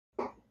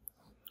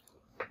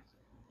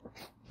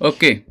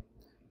Okay,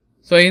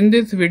 so in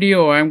this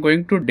video I am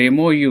going to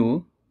demo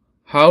you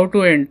how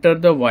to enter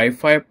the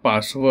Wi-Fi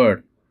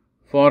password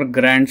for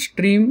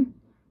Grandstream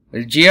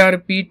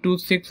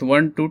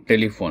GRP2612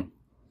 telephone.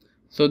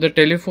 So the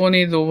telephone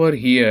is over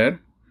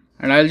here,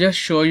 and I'll just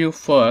show you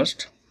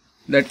first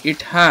that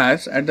it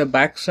has at the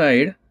back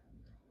side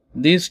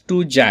these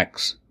two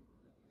jacks.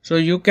 So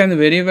you can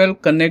very well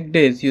connect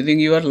this using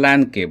your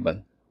LAN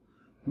cable.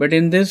 But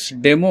in this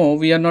demo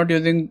we are not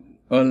using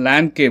a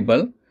LAN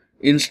cable.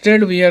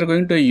 Instead we are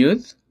going to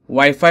use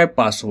Wi-Fi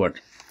password.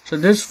 So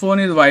this phone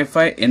is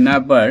Wi-Fi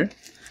enabled,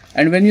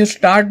 and when you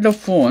start the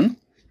phone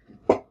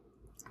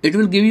it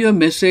will give you a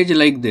message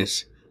like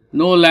this: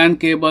 no LAN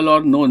cable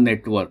or no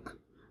network.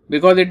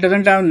 Because it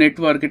doesn't have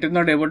network, it is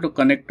not able to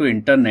connect to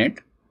internet.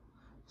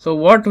 So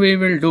what we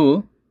will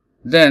do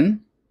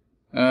then,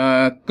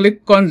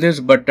 click on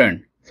this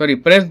button,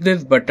 press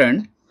this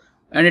button,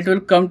 and it will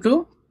come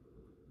to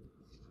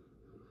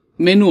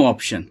menu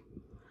option.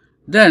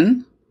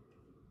 Then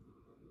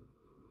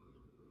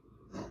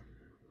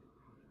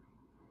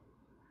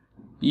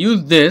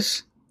use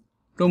this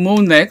to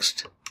move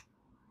next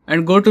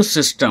and go to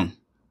system.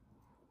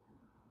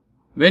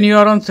 When you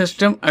are on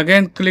system,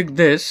 again click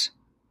this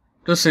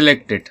to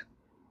select it.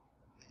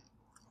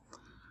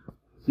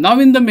 Now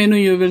in the menu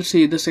you will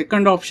see the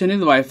second option is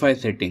Wi-Fi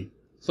setting.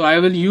 So I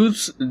will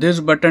use this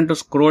button to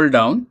scroll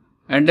down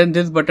and then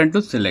this button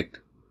to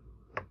select.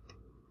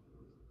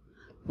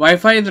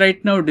 Wi-Fi is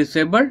right now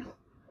disabled.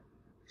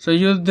 So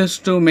use this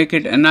to make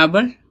it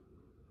enabled.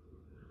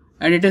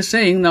 And it is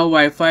saying now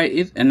Wi-Fi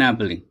is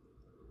enabling.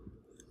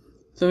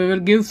 So we will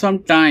give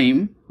some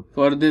time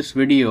for this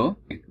video.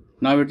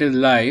 Now it is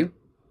live.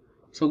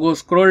 So go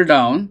scroll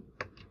down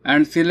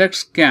and select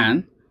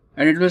scan,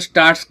 and it will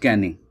start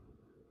scanning.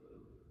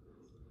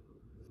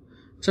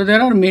 So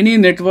there are many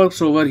networks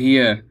over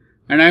here,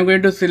 and I am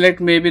going to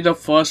select maybe the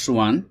first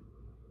one.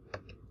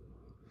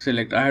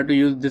 Select. I have to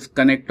use this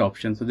connect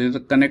option. So there is a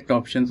connect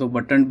option. So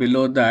button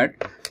below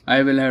that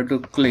I will have to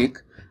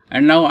click,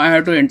 and now I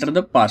have to enter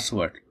the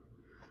password.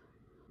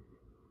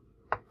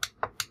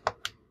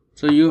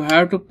 So you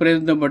have to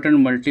press the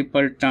button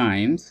multiple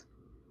times.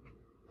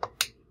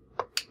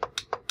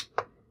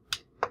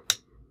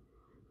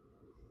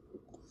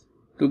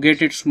 To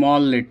get it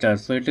small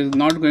letters. So it is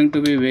not going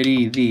to be very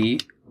easy.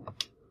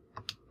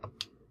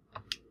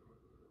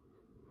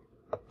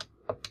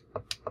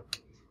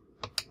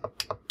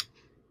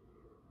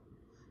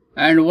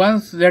 And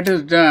once that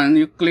is done,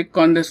 you click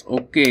on this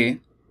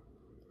OK,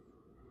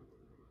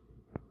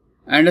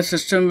 and the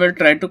system will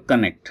try to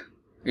connect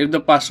if the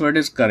password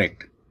is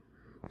correct.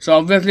 So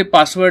obviously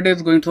password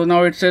is going, so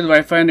now it says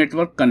Wi-Fi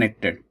network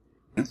connected.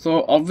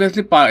 So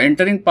obviously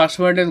entering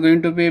password is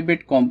going to be a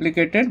bit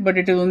complicated, but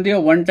it is only a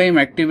one-time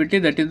activity.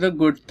 That is a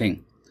good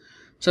thing.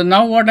 So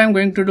now what I am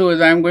going to do is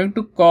I am going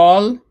to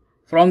call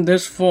from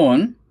this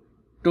phone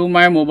to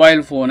my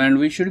mobile phone, and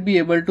we should be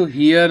able to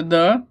hear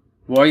the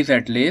voice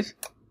at least.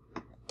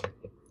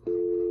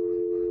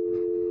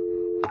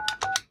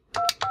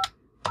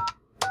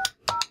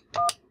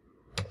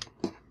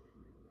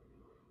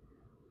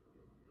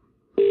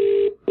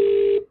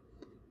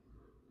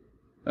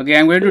 Okay, I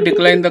am going to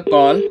decline the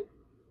call.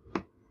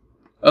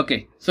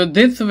 Okay, so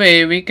this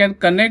way we can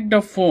connect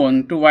the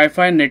phone to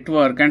Wi-Fi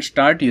network and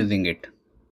start using it.